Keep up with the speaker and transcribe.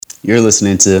You're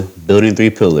listening to Building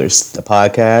Three Pillars, the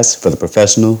podcast for the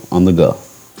professional on the go.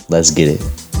 Let's get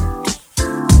it.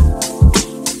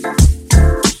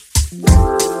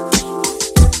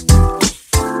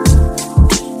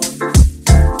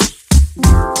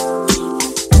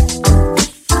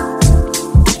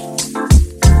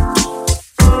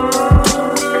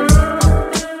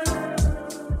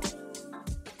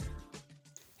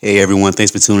 Hey everyone,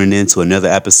 thanks for tuning in to another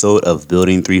episode of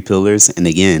Building Three Pillars. And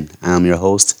again, I'm your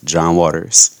host, John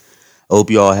Waters. I hope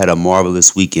you all had a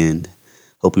marvelous weekend.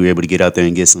 Hope you were able to get out there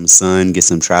and get some sun, get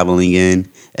some traveling in,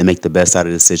 and make the best out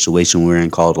of the situation we're in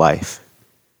called life.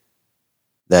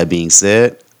 That being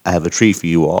said, I have a treat for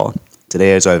you all.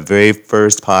 Today is our very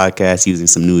first podcast using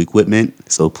some new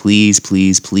equipment. So please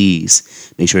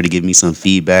make sure to give me some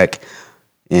feedback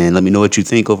and let me know what you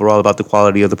think overall about the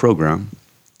quality of the program.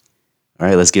 All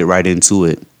right, let's get right into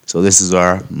it. So this is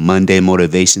our Monday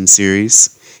Motivation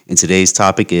series, and today's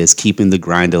topic is keeping the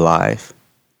grind alive.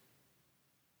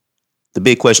 The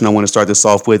big question I want to start this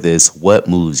off with is, what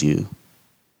moves you?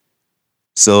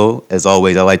 So, as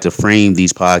always, I like to frame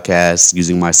these podcasts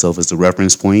using myself as the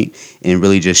reference point and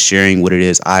really just sharing what it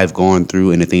is I've gone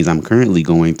through and the things I'm currently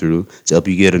going through to help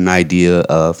you get an idea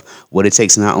of what it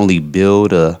takes to not only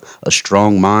build a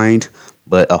strong mind,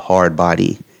 but a hard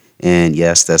body. And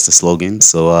yes, that's the slogan.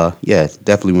 So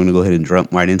definitely want to go ahead and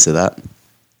jump right into that.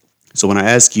 So when I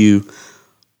ask you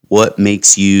what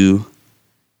makes you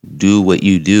do what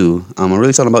you do, I'm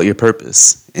really talking about your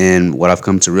purpose. And what I've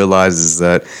come to realize is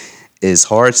that it's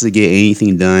hard to get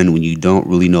anything done when you don't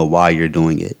really know why you're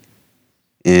doing it.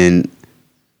 And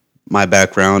my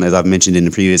background, as I've mentioned in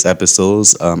the previous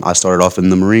episodes, I started off in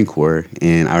the Marine Corps,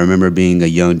 and I remember being a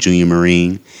young junior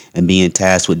Marine and being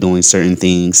tasked with doing certain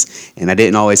things, and I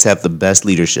didn't always have the best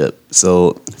leadership.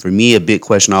 So for me, a big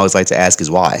question I always like to ask is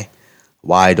why?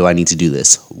 Why do I need to do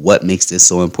this? What makes this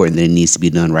so important that it needs to be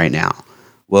done right now?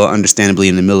 Well, understandably,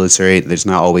 in the military, there's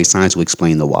not always time to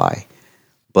explain the why.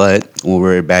 But when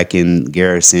we're back in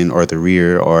garrison or the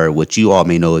rear, or what you all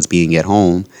may know as being at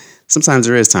home, sometimes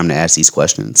there is time to ask these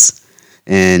questions.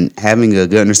 And having a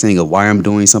good understanding of why I'm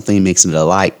doing something makes it a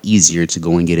lot easier to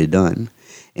go and get it done.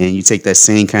 And you take that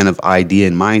same kind of idea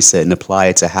and mindset and apply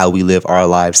it to how we live our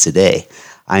lives today.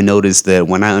 I noticed that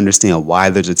when I understand why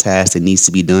there's a task that needs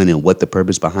to be done and what the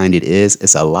purpose behind it is,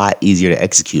 it's a lot easier to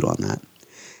execute on that.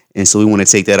 And so we want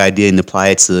to take that idea and apply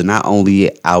it to not only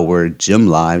our gym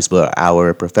lives, but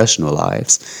our professional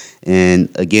lives. And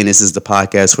again, this is the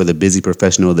podcast for the busy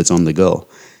professional that's on the go.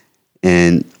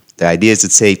 And the idea is to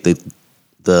take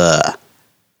the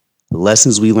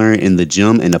lessons we learn in the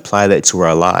gym and apply that to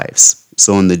our lives.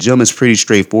 So in the gym, it's pretty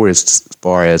straightforward as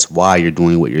far as why you're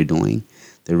doing what you're doing.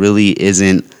 There really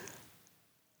isn't,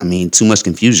 too much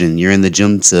confusion. You're in the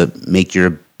gym to make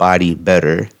your body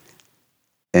better,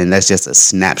 and that's just a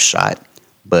snapshot.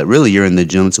 But really, you're in the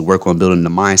gym to work on building the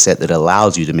mindset that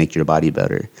allows you to make your body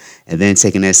better, and then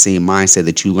taking that same mindset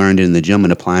that you learned in the gym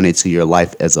and applying it to your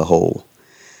life as a whole.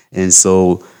 And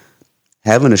so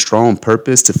having a strong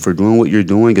purpose for doing what you're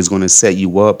doing is going to set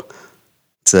you up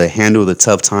to handle the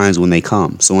tough times when they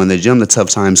come. So in the gym, the tough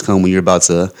times come when you're about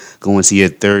to go into your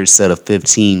third set of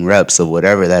 15 reps of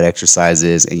whatever that exercise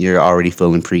is, and you're already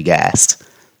feeling pre-gassed.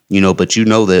 But you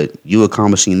know that you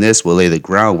accomplishing this will lay the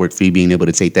groundwork for you being able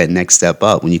to take that next step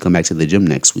up when you come back to the gym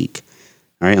next week.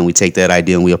 All right, and we take that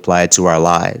idea and we apply it to our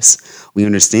lives. We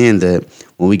understand that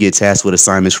when we get tasked with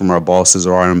assignments from our bosses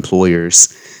or our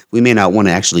employers, we may not want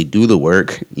to actually do the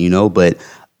work, but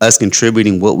us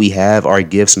contributing what we have, our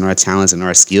gifts and our talents and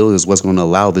our skills is what's going to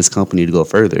allow this company to go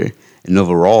further. And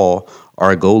overall,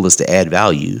 our goal is to add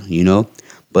value,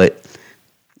 But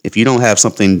if you don't have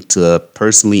something to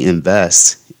personally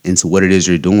invest into what it is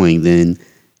you're doing, then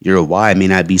your why may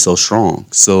not be so strong.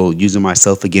 So using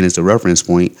myself again as the reference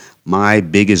point, my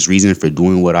biggest reason for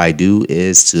doing what I do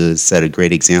is to set a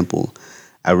great example.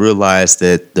 I realized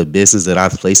that the business that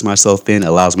I've placed myself in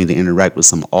allows me to interact with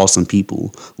some awesome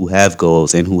people who have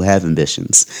goals and who have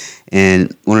ambitions.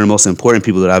 And one of the most important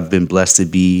people that I've been blessed to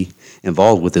be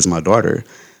involved with is my daughter.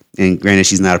 And granted,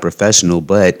 she's not a professional,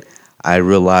 but I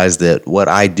realized that what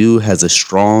I do has a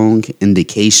strong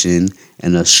indication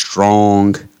and a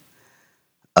strong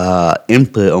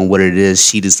input on what it is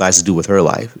she decides to do with her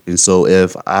life. And so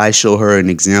if I show her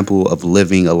an example of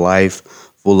living a life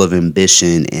full of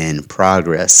ambition and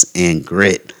progress and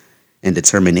grit and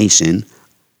determination,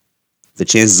 the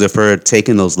chances of her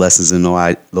taking those lessons and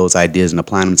those ideas and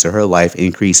applying them to her life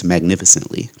increase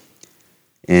magnificently.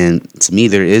 And to me,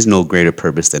 there is no greater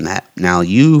purpose than that. Now,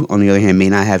 you, on the other hand, may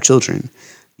not have children.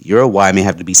 Your why may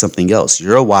have to be something else.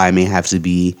 Your why may have to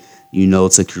be,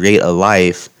 to create a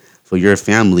life for your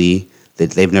family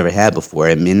that they've never had before.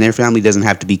 I mean, their family doesn't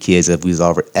have to be kids,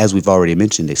 as we've already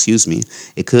mentioned. Excuse me.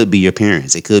 It could be your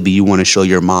parents. It could be you want to show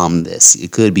your mom this.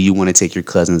 It could be you want to take your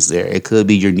cousins there. It could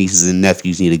be your nieces and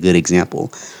nephews need a good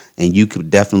example, and you could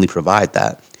definitely provide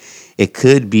that. It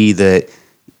could be that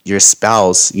your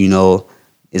spouse,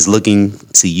 is looking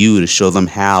to you to show them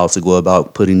how to go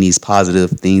about putting these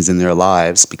positive things in their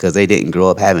lives because they didn't grow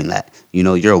up having that.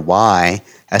 Your why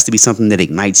has to be something that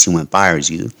ignites you and fires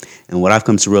you. And what I've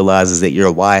come to realize is that your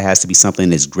why has to be something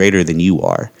that's greater than you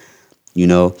are.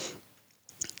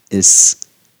 It's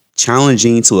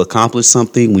challenging to accomplish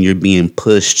something when you're being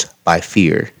pushed by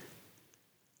fear.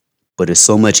 But it's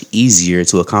so much easier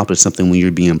to accomplish something when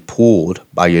you're being pulled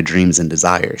by your dreams and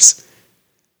desires.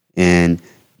 And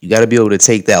you got to be able to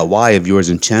take that why of yours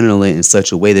and channel it in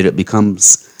such a way that it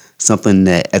becomes something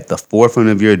that at the forefront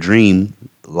of your dream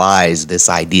lies this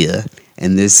idea.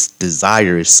 And this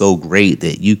desire is so great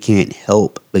that you can't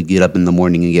help but get up in the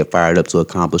morning and get fired up to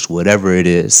accomplish whatever it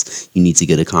is you need to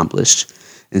get accomplished.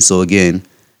 And so again,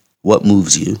 what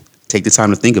moves you? Take the time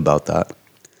to think about that.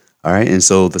 All right. And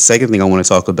so the second thing I want to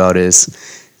talk about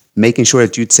is making sure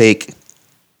that you take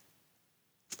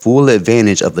full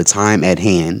advantage of the time at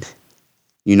hand.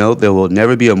 There will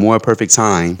never be a more perfect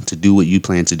time to do what you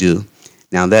plan to do.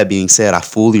 Now, that being said, I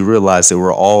fully realize that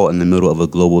we're all in the middle of a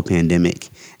global pandemic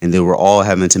and that we're all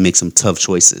having to make some tough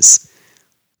choices.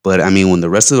 But I mean, when the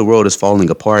rest of the world is falling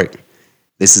apart,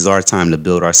 this is our time to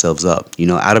build ourselves up.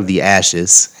 Out of the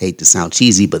ashes, hate to sound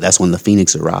cheesy, but that's when the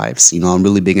phoenix arrives. I'm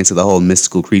really big into the whole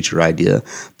mystical creature idea.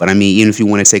 But I mean, even if you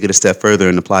want to take it a step further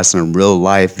and apply some real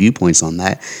life viewpoints on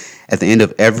that, at the end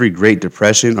of every Great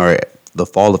Depression or the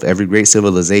fall of every great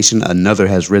civilization, another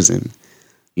has risen.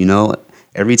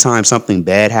 Every time something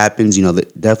bad happens,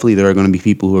 definitely there are going to be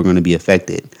people who are going to be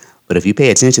affected. But if you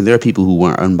pay attention, there are people who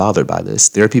weren't unbothered by this.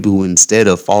 There are people who, instead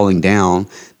of falling down,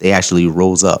 they actually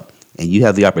rose up. And you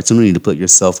have the opportunity to put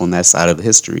yourself on that side of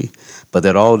history. But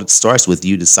that all starts with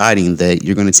you deciding that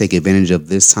you're going to take advantage of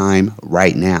this time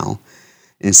right now.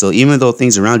 And so even though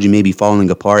things around you may be falling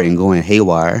apart and going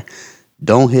haywire,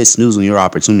 don't hit snooze on your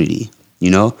opportunity.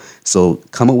 So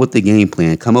come up with the game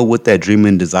plan, come up with that dream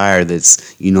and desire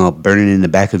that's, burning in the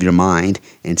back of your mind,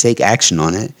 and take action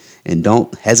on it. And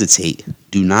don't hesitate.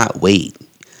 Do not wait.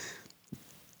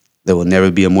 There will never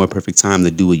be a more perfect time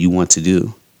to do what you want to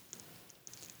do.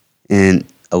 And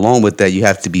along with that, you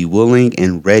have to be willing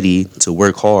and ready to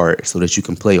work hard so that you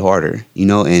can play harder,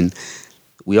 and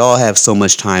we all have so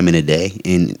much time in a day,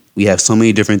 and we have so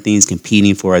many different things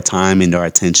competing for our time and our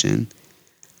attention.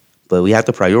 But we have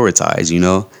to prioritize,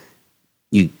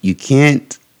 You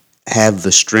can't have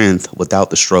the strength without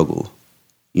the struggle.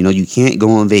 You can't go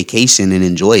on vacation and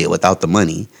enjoy it without the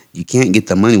money. You can't get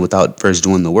the money without first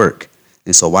doing the work.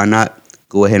 And so why not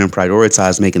go ahead and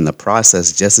prioritize making the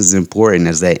process just as important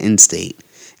as that end state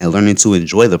and learning to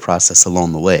enjoy the process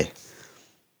along the way.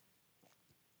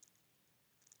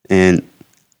 And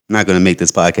I'm not going to make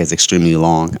this podcast extremely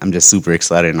long. I'm just super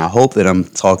excited, and I hope that I'm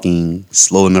talking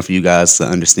slow enough for you guys to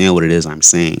understand what it is I'm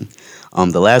saying.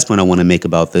 The last point I want to make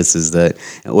about this is that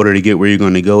in order to get where you're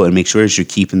going to go and make sure that you're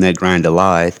keeping that grind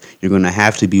alive, you're going to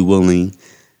have to be willing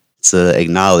to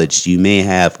acknowledge you may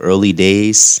have early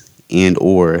days and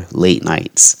or late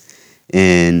nights.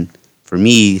 And for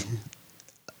me,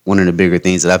 one of the bigger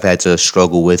things that I've had to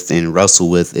struggle with and wrestle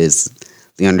with is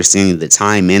the understanding that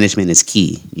time management is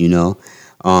key.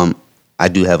 I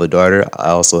do have a daughter.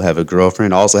 I also have a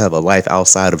girlfriend. I also have a life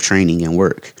outside of training and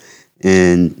work.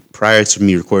 And prior to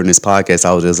me recording this podcast,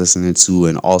 I was just listening to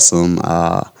an awesome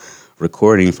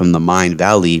recording from the Mind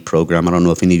Valley program. I don't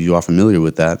know if any of you are familiar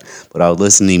with that, but I was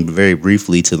listening very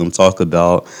briefly to them talk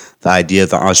about the idea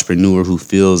of the entrepreneur who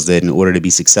feels that in order to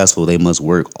be successful, they must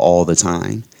work all the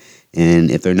time. And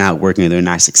if they're not working, they're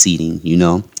not succeeding,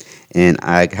 And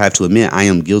I have to admit, I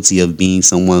am guilty of being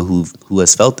someone who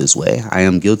has felt this way. I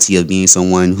am guilty of being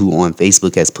someone who on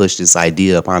Facebook has pushed this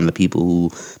idea upon the people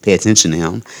who pay attention to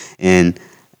him. And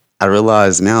I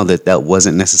realize now that that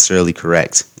wasn't necessarily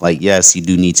correct. Like, yes, you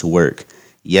do need to work.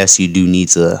 Yes, you do need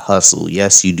to hustle.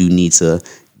 Yes, you do need to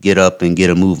get up and get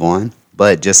a move on.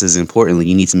 But just as importantly,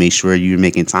 you need to make sure you're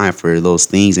making time for those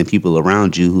things and people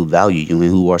around you who value you and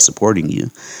who are supporting you.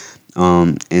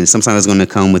 And sometimes it's going to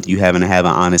come with you having to have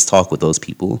an honest talk with those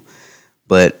people.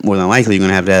 But more than likely, you're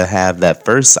going to have that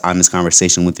first honest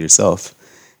conversation with yourself.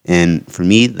 And for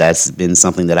me, that's been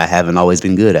something that I haven't always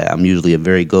been good at. I'm usually a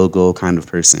very go kind of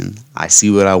person. I see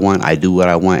what I want, I do what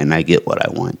I want, and I get what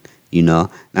I want.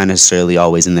 Not necessarily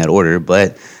always in that order,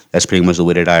 but that's pretty much the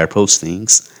way that I approach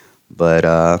things.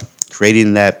 But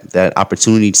creating that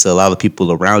opportunity to allow the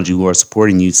people around you who are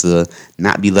supporting you to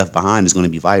not be left behind is going to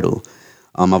be vital.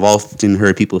 I've often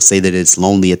heard people say that it's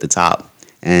lonely at the top,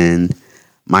 and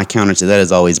my counter to that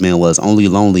has always been was only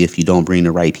lonely if you don't bring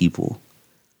the right people.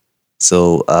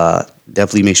 So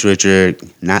definitely make sure that you're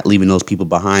not leaving those people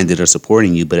behind that are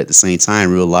supporting you, but at the same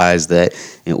time realize that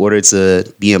in order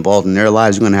to be involved in their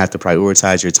lives, you're going to have to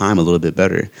prioritize your time a little bit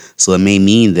better. So it may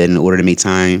mean that in order to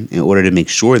make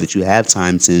sure that you have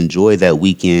time to enjoy that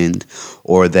weekend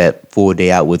or that full day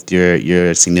out with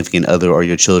your significant other or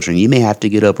your children, you may have to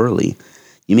get up early.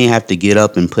 You may have to get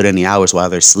up and put in the hours while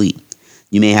they're asleep.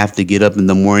 You may have to get up in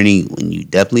the morning when you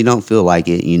definitely don't feel like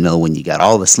it, when you got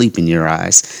all the sleep in your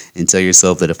eyes, and tell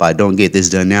yourself that if I don't get this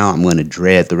done now, I'm going to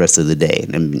dread the rest of the day.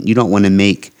 And you don't want to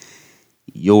make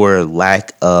your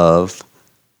lack of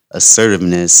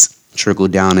assertiveness trickle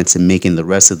down into making the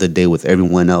rest of the day with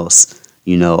everyone else,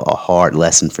 a hard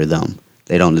lesson for them.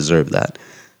 They don't deserve that.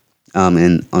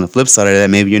 And on the flip side of that,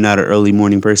 maybe you're not an early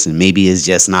morning person. Maybe it's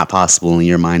just not possible in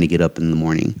your mind to get up in the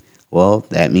morning. Well,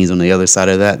 that means on the other side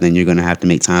of that, then you're going to have to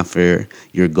make time for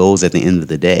your goals at the end of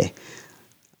the day.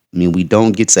 I mean, we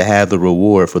don't get to have the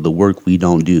reward for the work we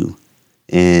don't do.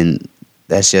 And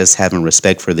that's just having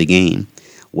respect for the game.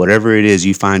 Whatever it is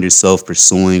you find yourself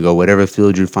pursuing or whatever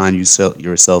field you find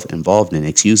yourself involved in,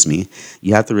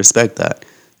 you have to respect that.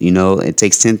 It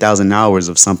takes 10,000 hours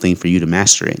of something for you to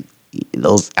master it.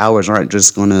 Those hours aren't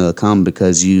just going to come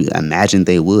because you imagined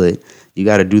they would. You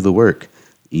got to do the work.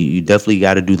 You definitely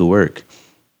got to do the work.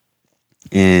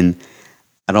 And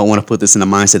I don't want to put this in the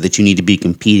mindset that you need to be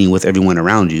competing with everyone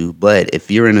around you. But if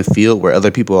you're in a field where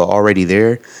other people are already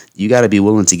there, you got to be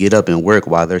willing to get up and work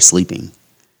while they're sleeping.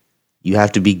 You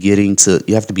have to be willing,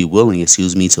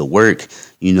 to work,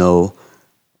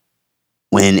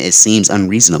 when it seems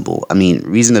unreasonable. I mean,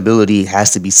 reasonability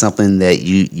has to be something that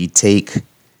you take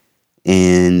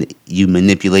and you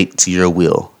manipulate to your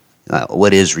will.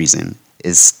 What is reason?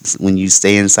 Is when you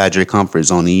stay inside your comfort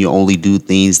zone and you only do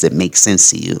things that make sense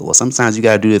to you. Well, sometimes you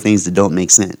got to do the things that don't make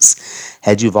sense.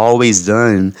 Had you always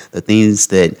done the things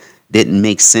that didn't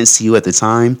make sense to you at the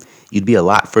time, you'd be a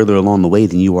lot further along the way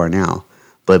than you are now.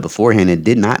 But beforehand, it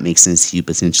did not make sense to you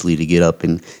potentially to get up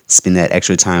and spend that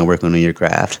extra time working on your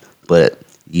craft. But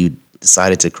you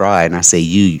decided to cry, and I say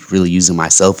you, really using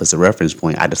myself as a reference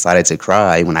point. I decided to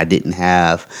cry when I didn't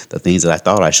have the things that I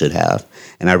thought I should have.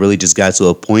 And I really just got to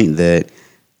a point that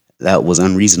was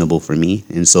unreasonable for me.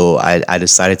 And so I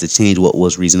decided to change what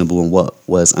was reasonable and what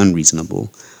was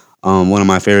unreasonable. One of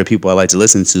my favorite people I like to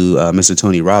listen to, Mr.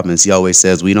 Tony Robbins, he always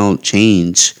says, we don't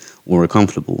change when we're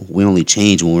comfortable. We only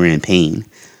change when we're in pain.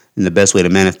 And the best way to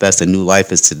manifest a new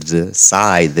life is to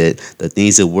decide that the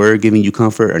things that were giving you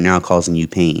comfort are now causing you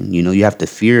pain. You have to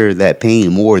fear that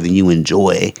pain more than you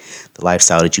enjoy the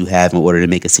lifestyle that you have in order to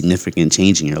make a significant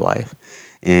change in your life.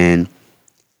 And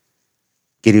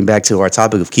getting back to our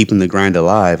topic of keeping the grind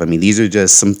alive, I mean, these are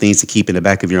just some things to keep in the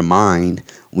back of your mind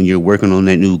when you're working on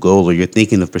that new goal or you're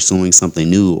thinking of pursuing something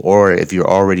new, or if you're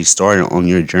already started on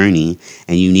your journey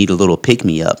and you need a little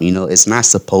pick-me-up. It's not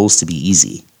supposed to be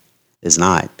easy. It's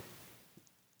not.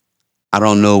 I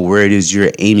don't know where it is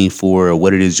you're aiming for or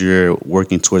what it is you're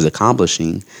working towards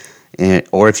accomplishing.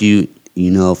 Or if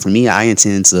for me, I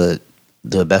intend to,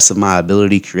 the best of my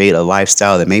ability, create a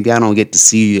lifestyle that maybe I don't get to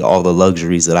see all the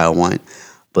luxuries that I want.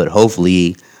 But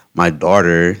hopefully my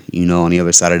daughter, on the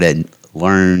other side of that,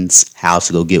 learns how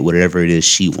to go get whatever it is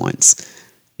she wants.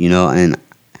 And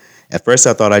at first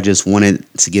I thought I just wanted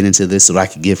to get into this so that I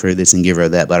could give her this and give her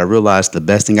that. But I realized the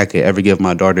best thing I could ever give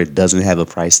my daughter doesn't have a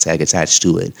price tag attached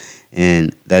to it.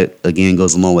 And that, again,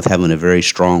 goes along with having a very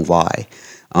strong why.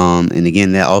 And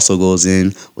again, that also goes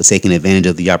in with taking advantage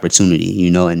of the opportunity,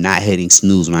 and not hitting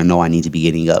snooze when I know I need to be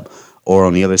getting up. Or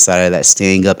on the other side of that,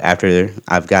 staying up after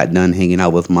I've got done hanging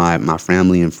out with my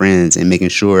family and friends and making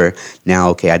sure now,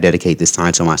 okay, I dedicate this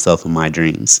time to myself and my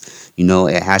dreams.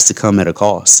 It has to come at a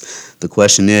cost. The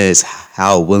question is,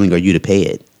 how willing are you to pay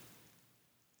it?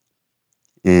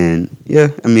 And yeah,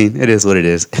 I mean, it is what it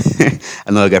is.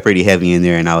 I know it got pretty heavy in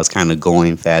there and I was kind of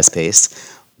going fast paced,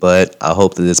 but I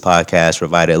hope that this podcast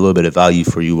provided a little bit of value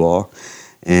for you all.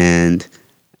 And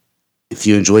if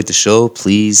you enjoyed the show,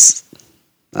 please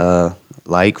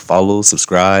like, follow,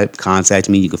 subscribe, contact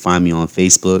me. You can find me on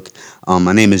Facebook.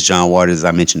 My name is John Waters, as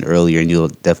I mentioned earlier, and you'll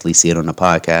definitely see it on the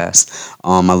podcast.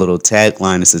 My little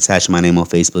tagline that's attached to my name on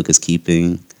Facebook is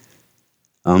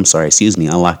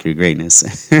unlock your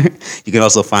greatness. You can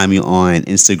also find me on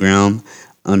Instagram,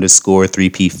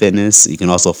 _3P Fitness. You can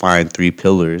also find 3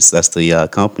 Pillars. That's the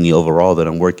company overall that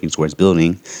I'm working towards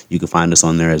building. You can find us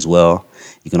on there as well.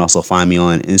 You can also find me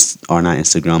on on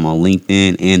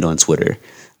LinkedIn and on Twitter.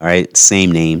 All right,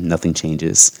 same name, nothing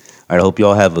changes. All right, I hope you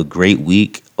all have a great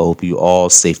week I hope you all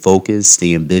stay focused,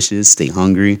 stay ambitious, stay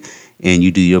hungry, and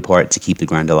you do your part to keep the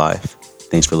grind alive.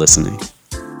 Thanks for listening.